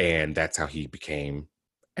 And that's how he became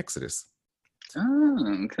Exodus.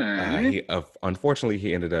 Oh, okay. Unfortunately,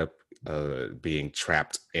 he ended up being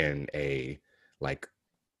trapped in a like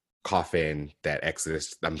coffin that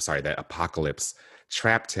Apocalypse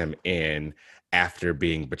trapped him in after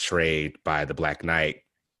being betrayed by the Black Knight.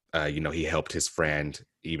 He helped his friend,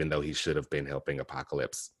 even though he should have been helping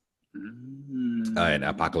Apocalypse. And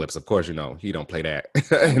Apocalypse, of course, he don't play that,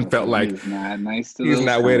 and felt He like is not nice to he's those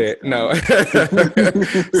not with kind it. No.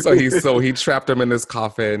 So he trapped him in this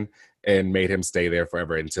coffin and made him stay there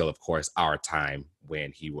forever until, of course, our time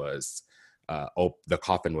when he was the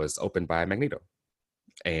coffin was opened by Magneto.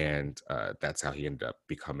 And that's how he ended up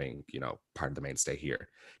becoming, part of the mainstay here.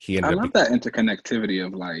 He I ended love that interconnectivity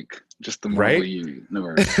of like just the Marvel right,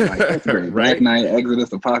 universe. Like that's great. Black right? Knight,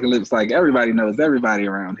 Exodus, Apocalypse. Like everybody knows everybody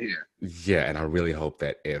around here. Yeah, and I really hope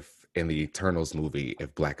that if in the Eternals movie,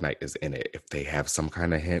 if Black Knight is in it, if they have some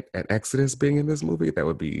kind of hint at Exodus being in this movie, that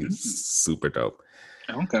would be super dope.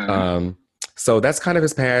 Okay. So that's kind of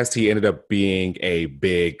his past. He ended up being a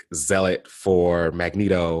big zealot for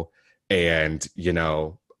Magneto, and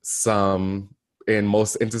in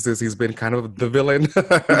most instances he's been kind of the villain.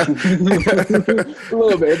 A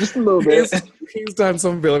little bit, just a little bit. He's done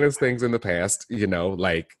some villainous things in the past,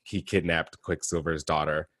 like he kidnapped Quicksilver's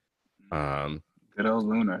daughter. Good old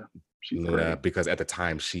Luna. She's Luna, great. because at the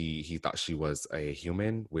time he thought she was a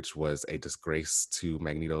human, which was a disgrace to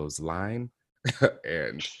Magneto's line.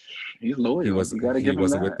 And he's loyal. You got to he give him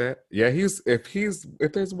wasn't with that. that. Yeah,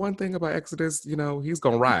 if there's one thing about Exodus, he's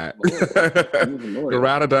gonna ride. He's The loyal.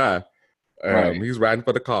 ride or die. Right. He's riding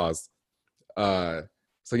for the cause. So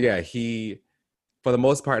yeah, he for the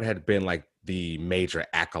most part had been like the major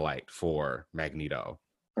acolyte for Magneto.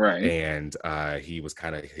 Right. And he was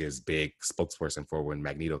kind of his big spokesperson for when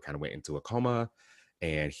Magneto kind of went into a coma,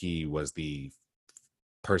 and he was the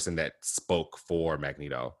person that spoke for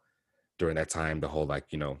Magneto during that time, the whole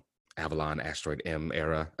Avalon Asteroid M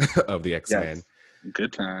era of the X-Men. Yes.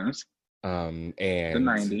 Good times. And the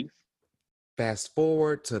 90s. Fast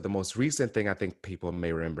forward to the most recent thing I think people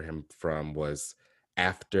may remember him from was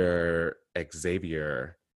after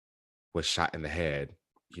Xavier was shot in the head,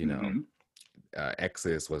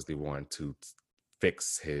 Exodus was the one to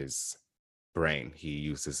fix his brain. He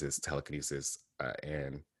uses his telekinesis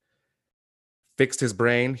and fixed his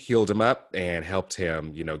brain, healed him up, and helped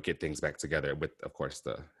him, get things back together with, of course,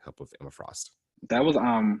 the help of Emma Frost. That was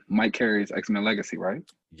Mike Carey's X-Men Legacy, right?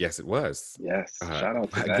 Yes, it was. Yes. Shout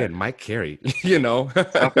out to again, that. Mike Carey,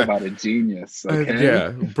 Talk about a genius. Okay. Yeah,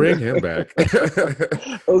 bring him back.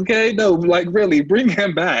 Okay, no, like really, bring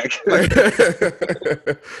him back.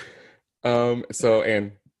 So,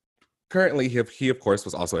 and currently he of course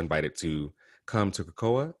was also invited to come to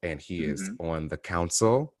Krakoa, and he is on the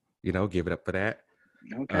council. Give it up for that.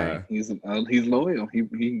 Okay, he's loyal.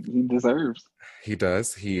 He deserves. He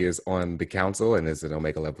does. He is on the council and is an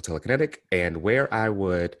Omega level telekinetic. And where I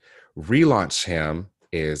would relaunch him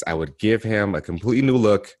is I would give him a completely new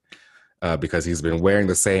look, because he's been wearing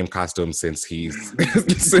the same costume since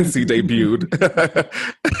since he debuted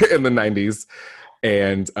in the 90s,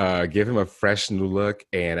 and give him a fresh new look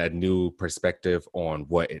and a new perspective on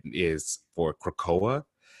what it is for Krakoa,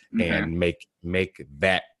 and make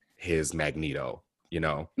that his Magneto,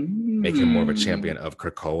 make him more of a champion of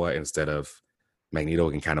Krakoa instead of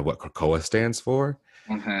Magneto, and kind of what Krakoa stands for.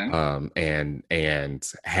 And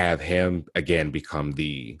have him again become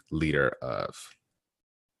the leader of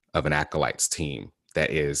an acolytes team.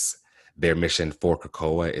 That is their mission for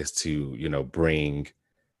Krakoa, is to, bring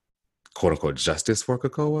quote unquote justice for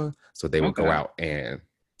Krakoa. So they will go out and,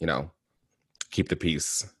 keep the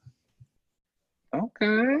peace.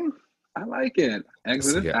 Okay. I like it.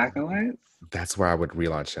 Exodus, acolytes. That's where I would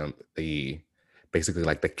relaunch him. Basically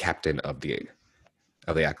like the captain of the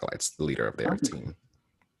acolytes, the leader of their team.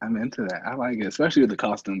 I'm into that. I like it, especially with the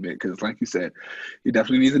costume bit, because like you said, he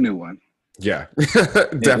definitely needs a new one. Yeah,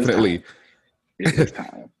 definitely. It is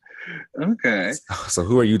time. Okay. So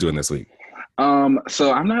who are you doing this week?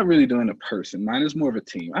 So I'm not really doing a person. Mine is more of a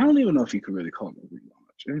team. I don't even know if you could really call it a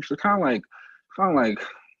relaunch. It's kind of like,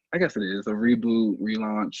 I guess it is a reboot,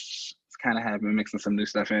 relaunch. It's kind of having mixing some new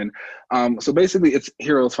stuff in. So basically, it's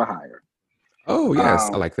Heroes for Hire. Oh yes,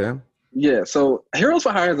 I like them. Yeah, so Heroes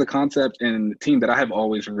for Hire is a concept and team that I have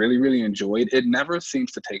always really, really enjoyed. It never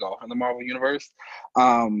seems to take off in the Marvel universe.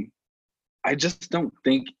 Um, I just don't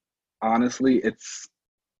think, honestly, it's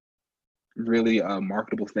really a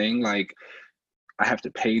marketable thing. Like, I have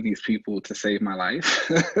to pay these people to save my life.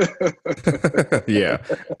 Yeah.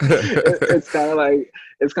 It's kind of like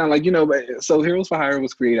But so Heroes for Hire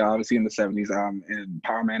was created obviously in the 70s. In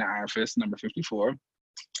Power Man and Iron Fist #54.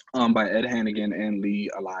 By Ed Hannigan and Lee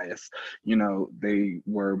Elias. They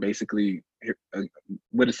were basically uh,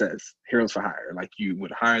 what it says, heroes for hire. Like you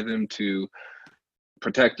would hire them to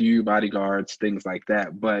protect you, bodyguards, things like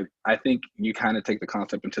that. But I think you kind of take the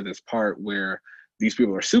concept into this part where these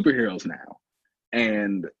people are superheroes now.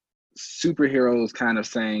 And superheroes kind of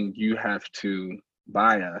saying you have to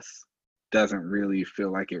buy us doesn't really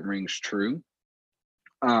feel like it rings true.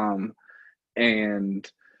 Um, and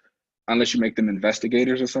unless you make them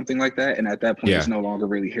investigators or something like that. And at that point, it's Yeah. no longer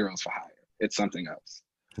really heroes for hire. It's something else.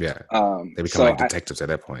 Yeah. Um, They become so like I, detectives at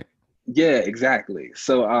that point. yeah, exactly.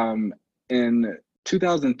 So in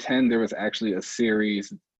 2010, there was actually a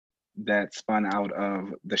series that spun out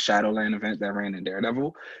of the Shadowland event that ran in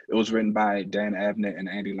Daredevil. It was written by Dan Abnett and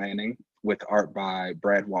Andy Lanning with art by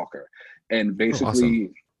Brad Walker. And Oh, awesome.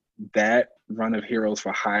 basically, that run of Heroes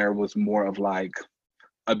for Hire was more of like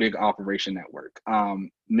a big operation network.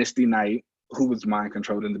 Misty Knight, who was mind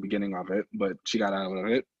controlled in the beginning of it, but she got out of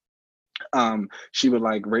it. She would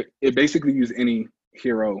like it basically use any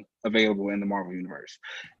hero available in the Marvel universe,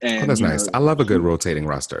 Oh, and that's nice. I love a good rotating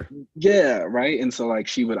roster. yeah, right. And so like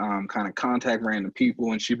she would kind of contact random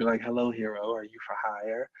people, and she'd be like, "Hello, hero, are you for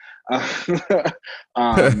hire?"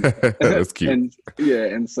 um, That's cute. and yeah,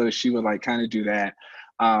 and so she would like kind of do that.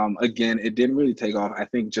 Again, it didn't really take off. I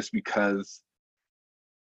think just because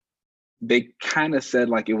they kind of said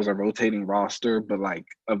like it was a rotating roster, but like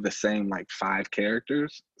of the same like 5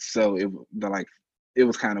 characters. So it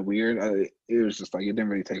was kind of weird. It was just like it didn't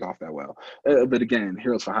really take off that well. But again,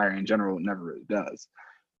 Heroes for Hire in general never really does.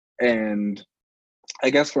 And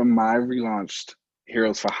I guess for my relaunched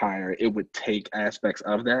Heroes for Hire, it would take aspects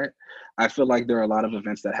of that. I feel like there are a lot of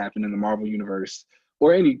events that happen in the Marvel universe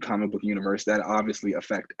or any comic book universe that obviously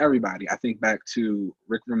affect everybody. I think back to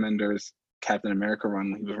Rick Remender's Captain America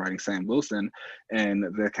run when he was writing Sam Wilson, and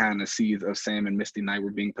the kind of seeds of Sam and Misty Knight were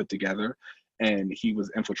being put together, and he was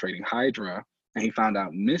infiltrating Hydra, and he found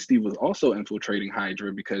out Misty was also infiltrating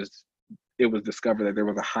Hydra because it was discovered that there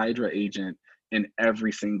was a Hydra agent in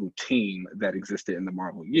every single team that existed in the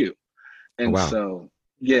Marvel U. Oh, And wow. so,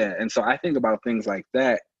 yeah, and so I think about things like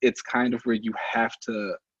that. It's kind of where you have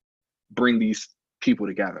to bring these people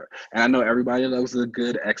together. And I know everybody loves a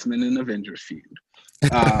good X-Men and Avengers feud.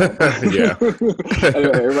 Yeah.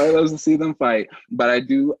 Everybody loves to see them fight, but I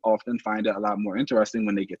do often find it a lot more interesting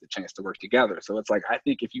when they get the chance to work together. So it's like I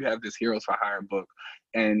think if you have this Heroes for Hire book,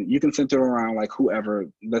 and you can center around like whoever,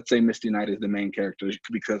 let's say Misty Knight is the main character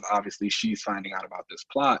because obviously she's finding out about this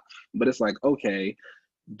plot, but it's like okay,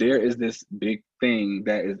 there is this big thing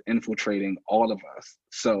that is infiltrating all of us.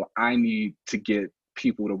 So I need to get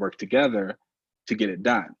people to work together to get it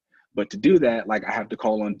done. But to do that, like I have to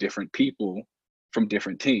call on different people from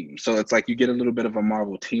different teams. So it's like you get a little bit of a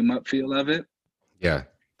Marvel team up feel of it. Yeah.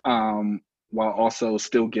 Um, while also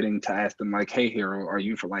still getting to ask them like, hey hero, are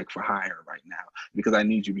you for hire right now? Because I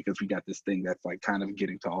need you because we got this thing that's like kind of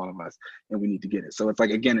getting to all of us and we need to get it. So it's like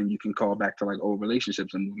again, and you can call back to like old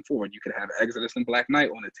relationships and moving forward. You could have Exodus and Black Knight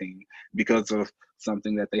on a team because of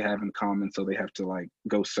something that they have in common. So they have to like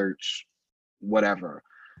go search whatever.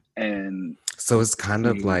 And So it's kind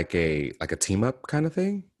of see, like a team up kind of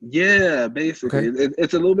thing. yeah, basically Okay.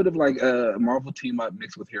 it's a little bit of like a Marvel team up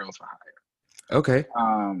mixed with Heroes for Okay.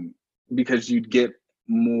 Hire. Because you'd get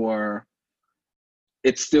more,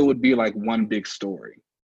 it still would be like one big story.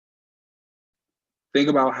 Think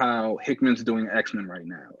about how Hickman's doing X-Men right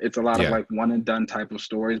now. It's a lot of Yeah. like one and done type of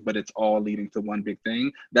stories, but it's all leading to one big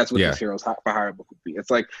thing. That's what Yeah. this Heroes for Hire book would be. It's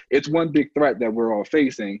like it's one big threat that we're all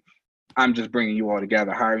facing. I'm just bringing you all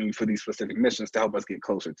together, hiring you for these specific missions to help us get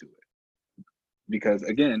closer to it. Because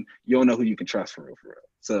again, you don't know who you can trust for real, for real.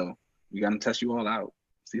 So we got to test you all out,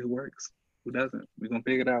 see who works, who doesn't. We're gonna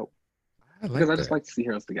figure it out. I Because like I just that. like to see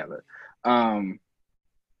heroes together. Um,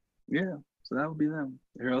 yeah, so that would be them.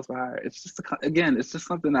 Heroes for Hire. It's just again, it's just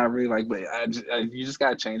something I really like, but you just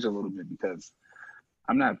gotta change a little bit because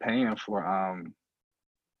I'm not paying for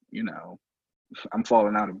you know, I'm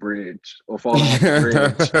falling out a bridge or falling off a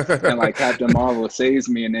bridge, and like Captain Marvel saves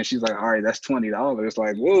me, and then she's like, "All right, that's $20."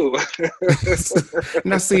 Like, whoa.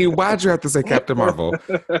 Now, see, why'd you have to say Captain Marvel?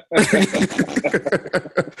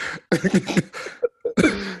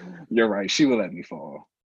 You're right. She will let me fall.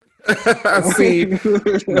 See,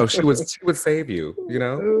 no, she would save you, you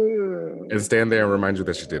know, and stand there and remind you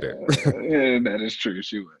that she did it. Yeah, that is true.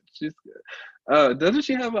 She would. She's good. Doesn't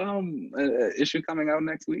she have a issue coming out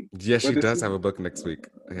next week? Yes, Or she this does week? have a book next week.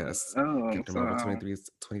 Yes. Oh, Captain so Marvel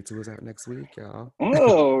 22 is out next week, y'all.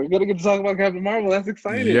 oh, we're gonna get to talk about Captain Marvel. That's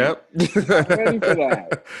exciting. Yep. I'm ready for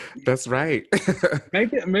that. That's right.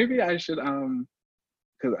 Maybe I should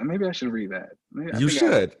because maybe I should read that. Maybe, I You think I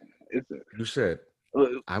should. is it You should.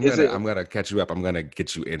 I'm is gonna it I'm gonna catch you up. I'm gonna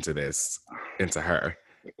get you into her.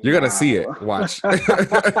 You're gonna see it. wow. Watch.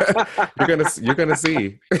 You're gonna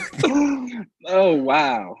see. Oh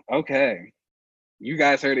wow. Okay. You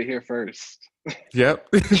guys heard it here first. Yep.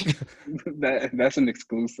 That's an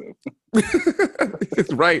exclusive.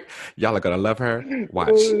 Right. Y'all are gonna love her.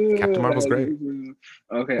 Watch. Captain Marvel's great.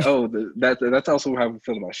 Okay. Oh, that's also how we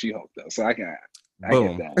feel about She-Hulk though. So I get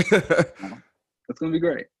Boom. that. It's gonna be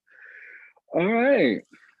great. All right.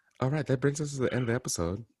 All right, that brings us to the end of the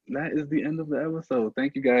episode. That is the end of the episode.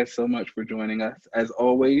 Thank you guys so much for joining us. As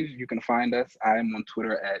always, you can find us. I am on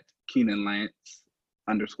Twitter at KeenanLance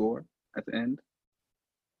 _ at the end.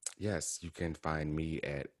 Yes, you can find me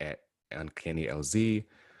at UncannyLZ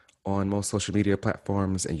on most social media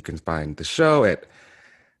platforms, and you can find the show at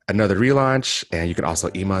Another Relaunch, and you can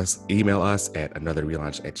also email us at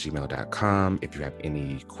anotherrelaunch@gmail.com. If you have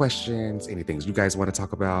any questions, any things you guys want to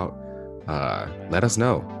talk about, let us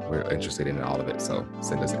know. We're interested in all of it, so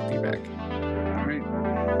send us that feedback. All right.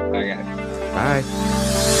 Bye, guys.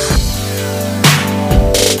 Bye.